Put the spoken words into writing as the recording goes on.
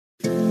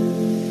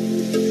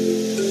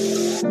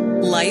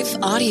Life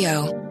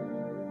Audio.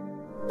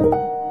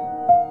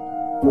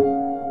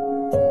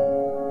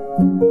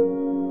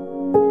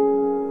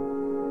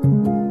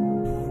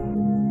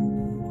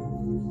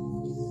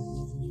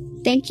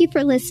 Thank you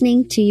for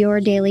listening to Your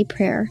Daily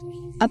Prayer,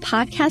 a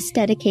podcast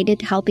dedicated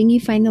to helping you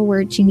find the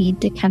words you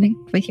need to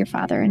connect with your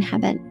Father in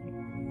heaven.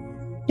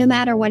 No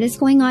matter what is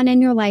going on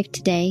in your life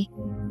today,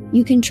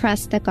 you can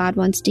trust that God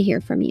wants to hear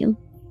from you.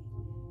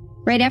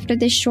 Right after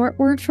this short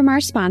word from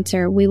our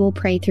sponsor, we will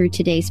pray through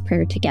today's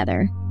prayer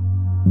together.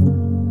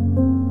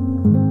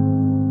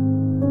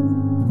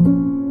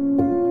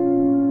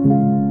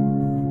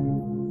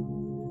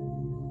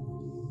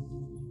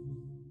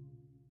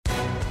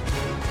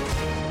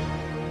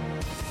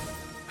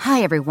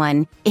 Hi,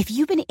 everyone. If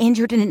you've been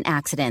injured in an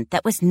accident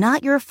that was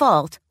not your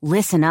fault,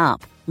 listen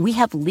up. We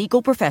have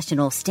legal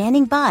professionals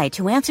standing by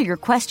to answer your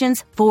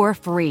questions for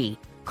free.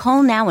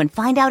 Call now and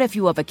find out if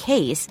you have a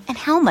case and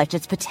how much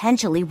it's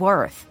potentially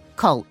worth.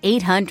 Call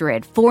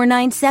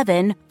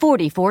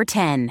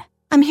 800-497-4410.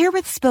 I'm here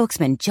with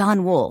spokesman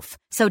John Wolf.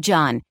 So,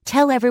 John,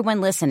 tell everyone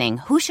listening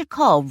who should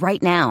call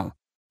right now.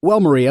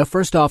 Well, Maria,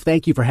 first off,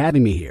 thank you for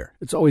having me here.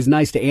 It's always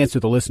nice to answer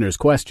the listeners'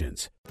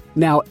 questions.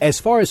 Now, as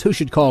far as who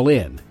should call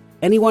in,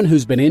 anyone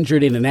who's been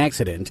injured in an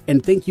accident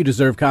and think you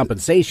deserve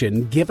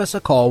compensation, give us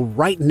a call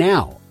right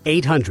now.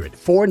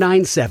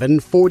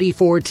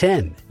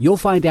 800-497-4410. You'll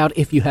find out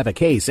if you have a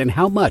case and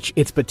how much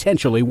it's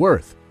potentially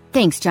worth.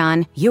 Thanks,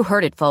 John. You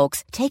heard it,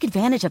 folks. Take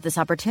advantage of this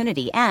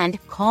opportunity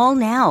and call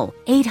now.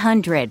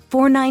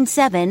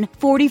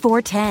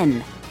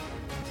 800-497-4410.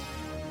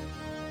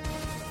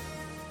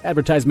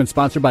 Advertisement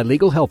sponsored by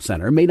Legal Help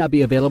Center. May not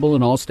be available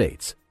in all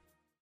states.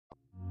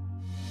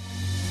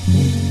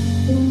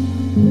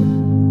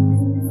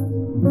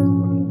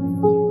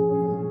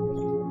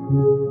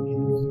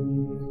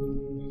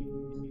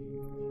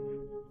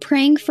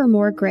 Praying for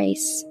More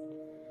Grace.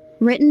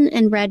 Written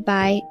and read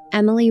by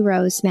Emily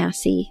Rose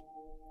Massey.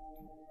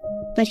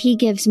 But he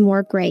gives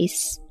more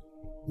grace.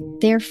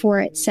 Therefore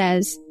it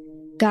says,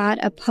 God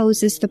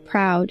opposes the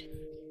proud,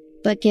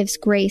 but gives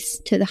grace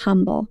to the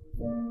humble.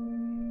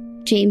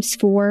 James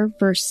 4,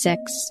 verse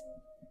 6.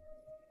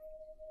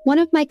 One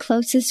of my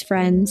closest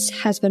friends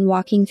has been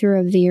walking through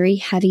a very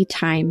heavy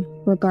time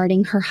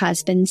regarding her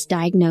husband's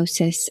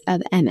diagnosis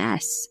of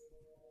MS.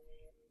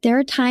 There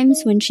are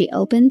times when she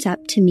opens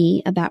up to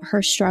me about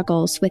her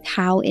struggles with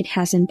how it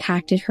has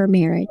impacted her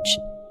marriage,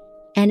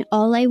 and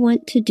all I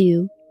want to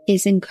do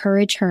is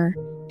encourage her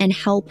and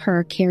help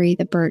her carry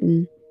the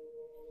burden.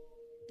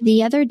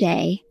 The other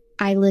day,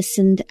 I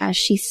listened as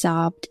she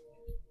sobbed,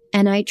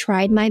 and I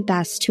tried my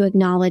best to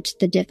acknowledge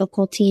the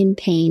difficulty and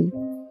pain,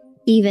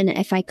 even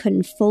if I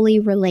couldn't fully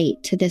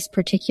relate to this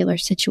particular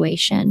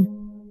situation.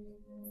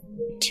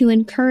 To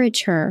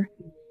encourage her,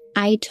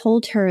 I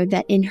told her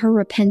that in her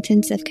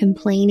repentance of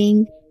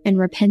complaining and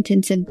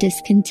repentance of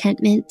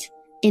discontentment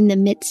in the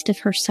midst of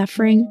her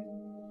suffering,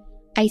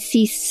 I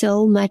see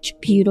so much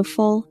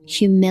beautiful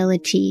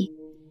humility,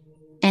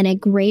 and a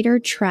greater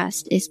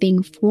trust is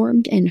being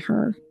formed in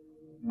her.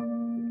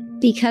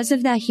 Because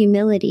of that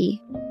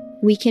humility,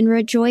 we can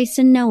rejoice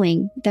in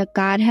knowing that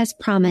God has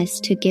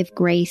promised to give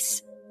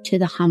grace to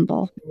the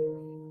humble.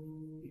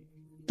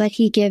 But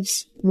he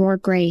gives more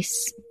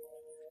grace.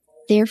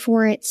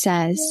 Therefore it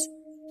says,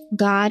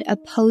 God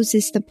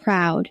opposes the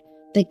proud,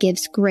 but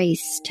gives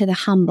grace to the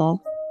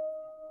humble.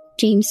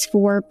 James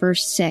 4,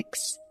 verse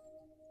 6.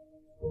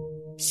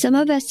 Some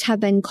of us have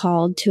been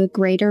called to a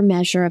greater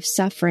measure of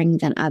suffering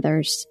than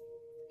others,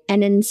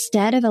 and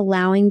instead of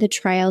allowing the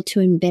trial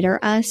to embitter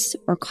us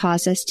or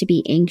cause us to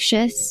be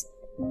anxious,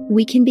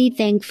 we can be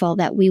thankful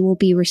that we will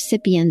be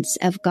recipients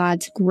of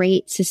God's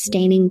great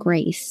sustaining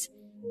grace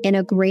in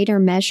a greater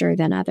measure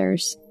than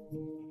others.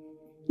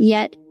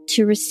 Yet,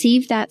 to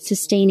receive that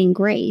sustaining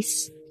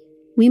grace,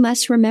 we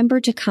must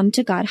remember to come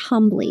to God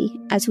humbly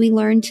as we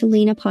learn to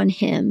lean upon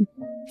Him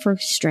for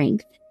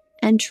strength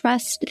and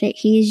trust that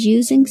He is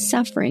using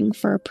suffering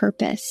for a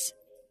purpose.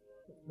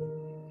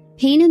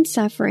 Pain and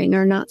suffering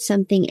are not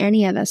something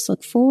any of us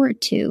look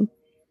forward to,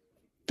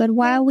 but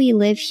while we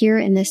live here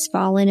in this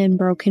fallen and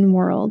broken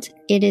world,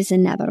 it is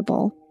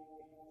inevitable.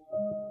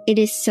 It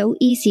is so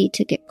easy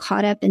to get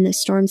caught up in the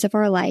storms of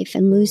our life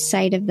and lose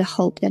sight of the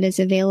hope that is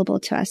available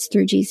to us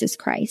through Jesus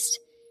Christ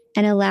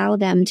and allow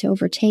them to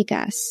overtake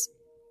us.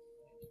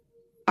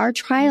 Our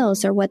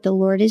trials are what the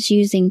Lord is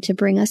using to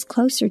bring us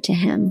closer to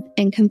Him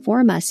and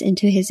conform us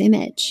into His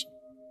image.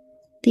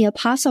 The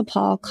Apostle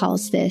Paul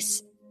calls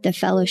this the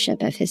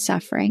fellowship of His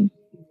suffering.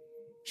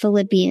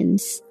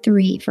 Philippians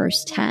 3,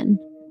 verse 10.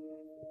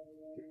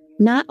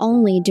 Not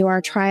only do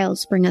our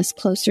trials bring us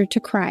closer to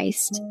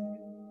Christ,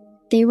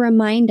 they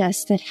remind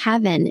us that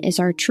heaven is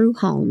our true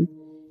home,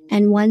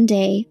 and one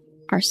day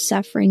our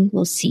suffering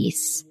will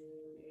cease.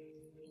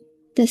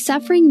 The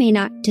suffering may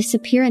not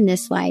disappear in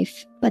this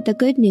life, but the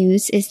good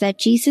news is that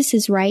Jesus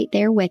is right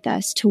there with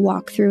us to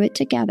walk through it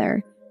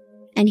together,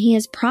 and He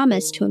has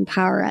promised to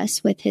empower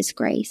us with His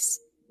grace.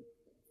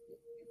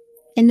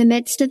 In the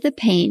midst of the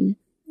pain,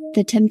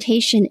 the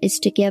temptation is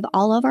to give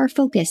all of our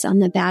focus on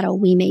the battle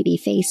we may be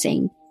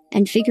facing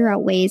and figure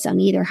out ways on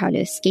either how to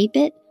escape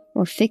it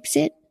or fix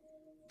it.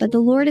 But the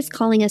Lord is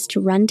calling us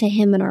to run to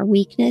Him in our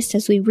weakness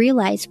as we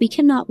realize we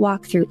cannot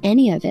walk through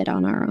any of it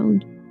on our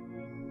own.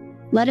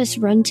 Let us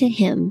run to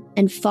Him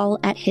and fall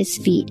at His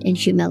feet in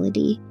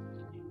humility,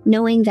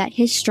 knowing that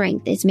His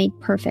strength is made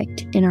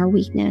perfect in our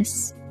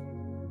weakness.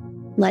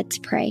 Let's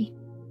pray.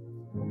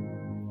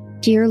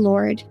 Dear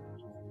Lord,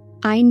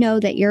 I know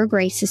that your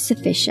grace is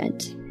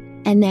sufficient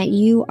and that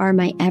you are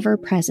my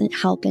ever-present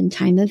help in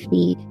time of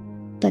need,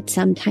 but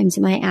sometimes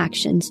my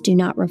actions do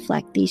not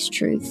reflect these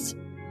truths.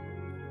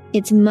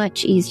 It's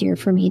much easier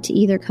for me to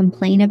either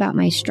complain about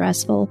my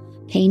stressful,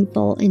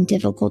 painful, and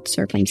difficult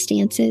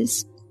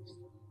circumstances,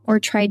 or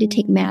try to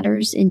take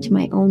matters into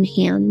my own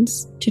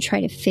hands to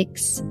try to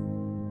fix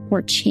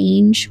or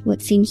change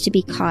what seems to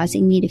be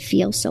causing me to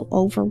feel so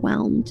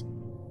overwhelmed.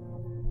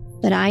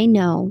 But I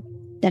know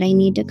that I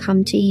need to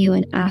come to you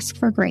and ask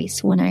for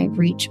grace when I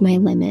reach my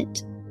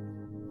limit,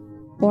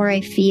 or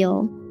I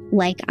feel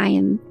like I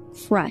am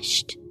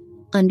crushed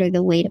under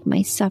the weight of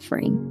my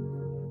suffering.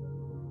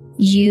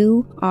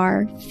 You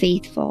are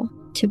faithful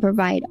to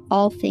provide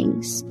all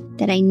things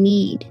that I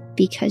need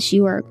because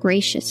you are a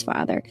gracious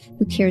Father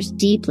who cares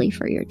deeply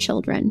for your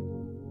children.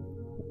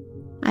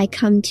 I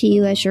come to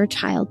you as your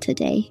child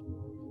today,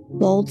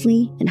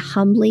 boldly and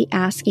humbly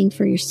asking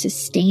for your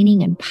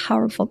sustaining and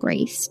powerful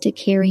grace to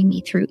carry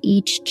me through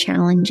each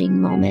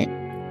challenging moment.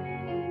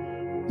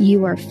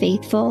 You are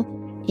faithful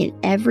in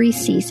every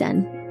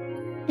season,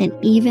 and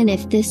even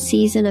if this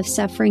season of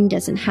suffering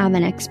doesn't have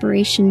an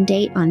expiration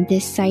date on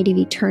this side of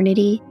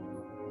eternity,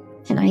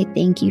 and I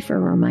thank you for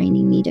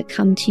reminding me to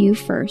come to you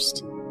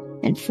first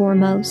and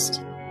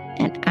foremost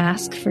and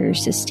ask for your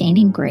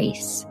sustaining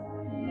grace.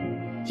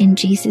 In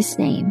Jesus'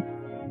 name,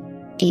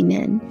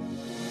 amen.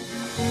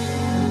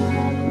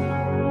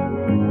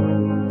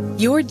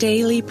 Your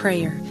Daily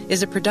Prayer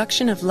is a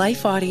production of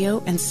Life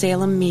Audio and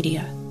Salem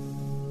Media.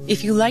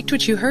 If you liked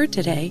what you heard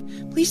today,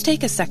 please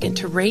take a second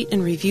to rate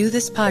and review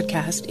this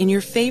podcast in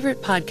your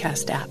favorite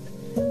podcast app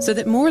so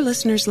that more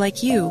listeners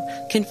like you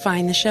can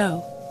find the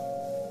show.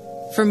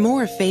 For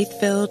more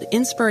faith-filled,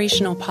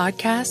 inspirational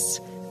podcasts,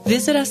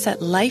 visit us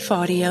at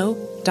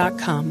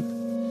lifeaudio.com.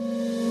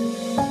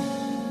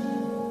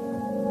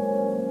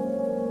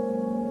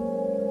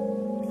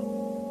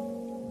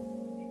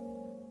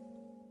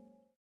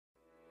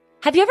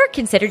 Have you ever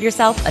considered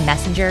yourself a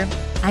messenger?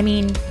 I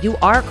mean, you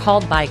are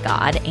called by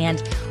God,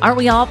 and aren't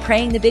we all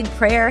praying the big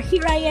prayer,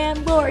 "Here I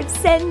am, Lord,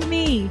 send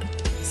me"?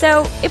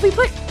 So if we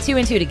put two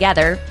and two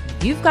together,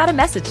 you've got a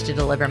message to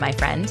deliver, my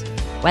friend.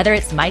 Whether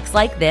it's mics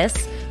like this,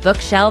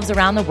 bookshelves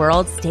around the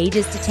world,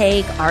 stages to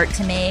take, art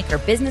to make, or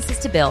businesses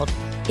to build,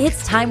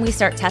 it's time we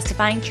start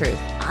testifying truth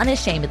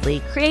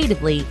unashamedly,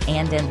 creatively,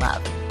 and in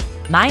love.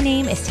 My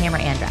name is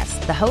Tamara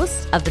Andress, the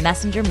host of the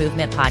Messenger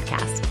Movement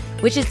podcast,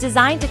 which is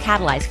designed to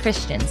catalyze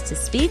Christians to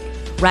speak,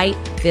 write,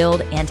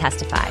 build, and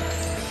testify.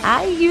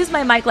 I use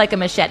my mic like a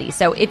machete,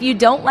 so if you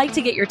don't like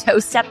to get your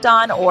toes stepped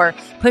on or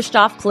pushed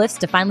off cliffs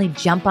to finally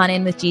jump on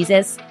in with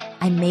Jesus,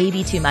 I may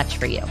be too much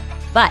for you.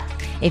 But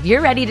if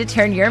you're ready to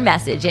turn your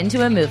message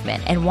into a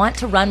movement and want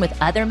to run with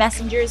other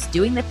messengers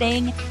doing the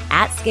thing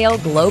at scale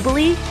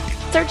globally,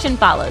 search and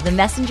follow the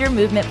Messenger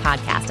Movement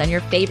podcast on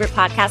your favorite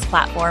podcast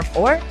platform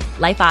or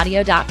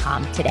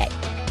lifeaudio.com today.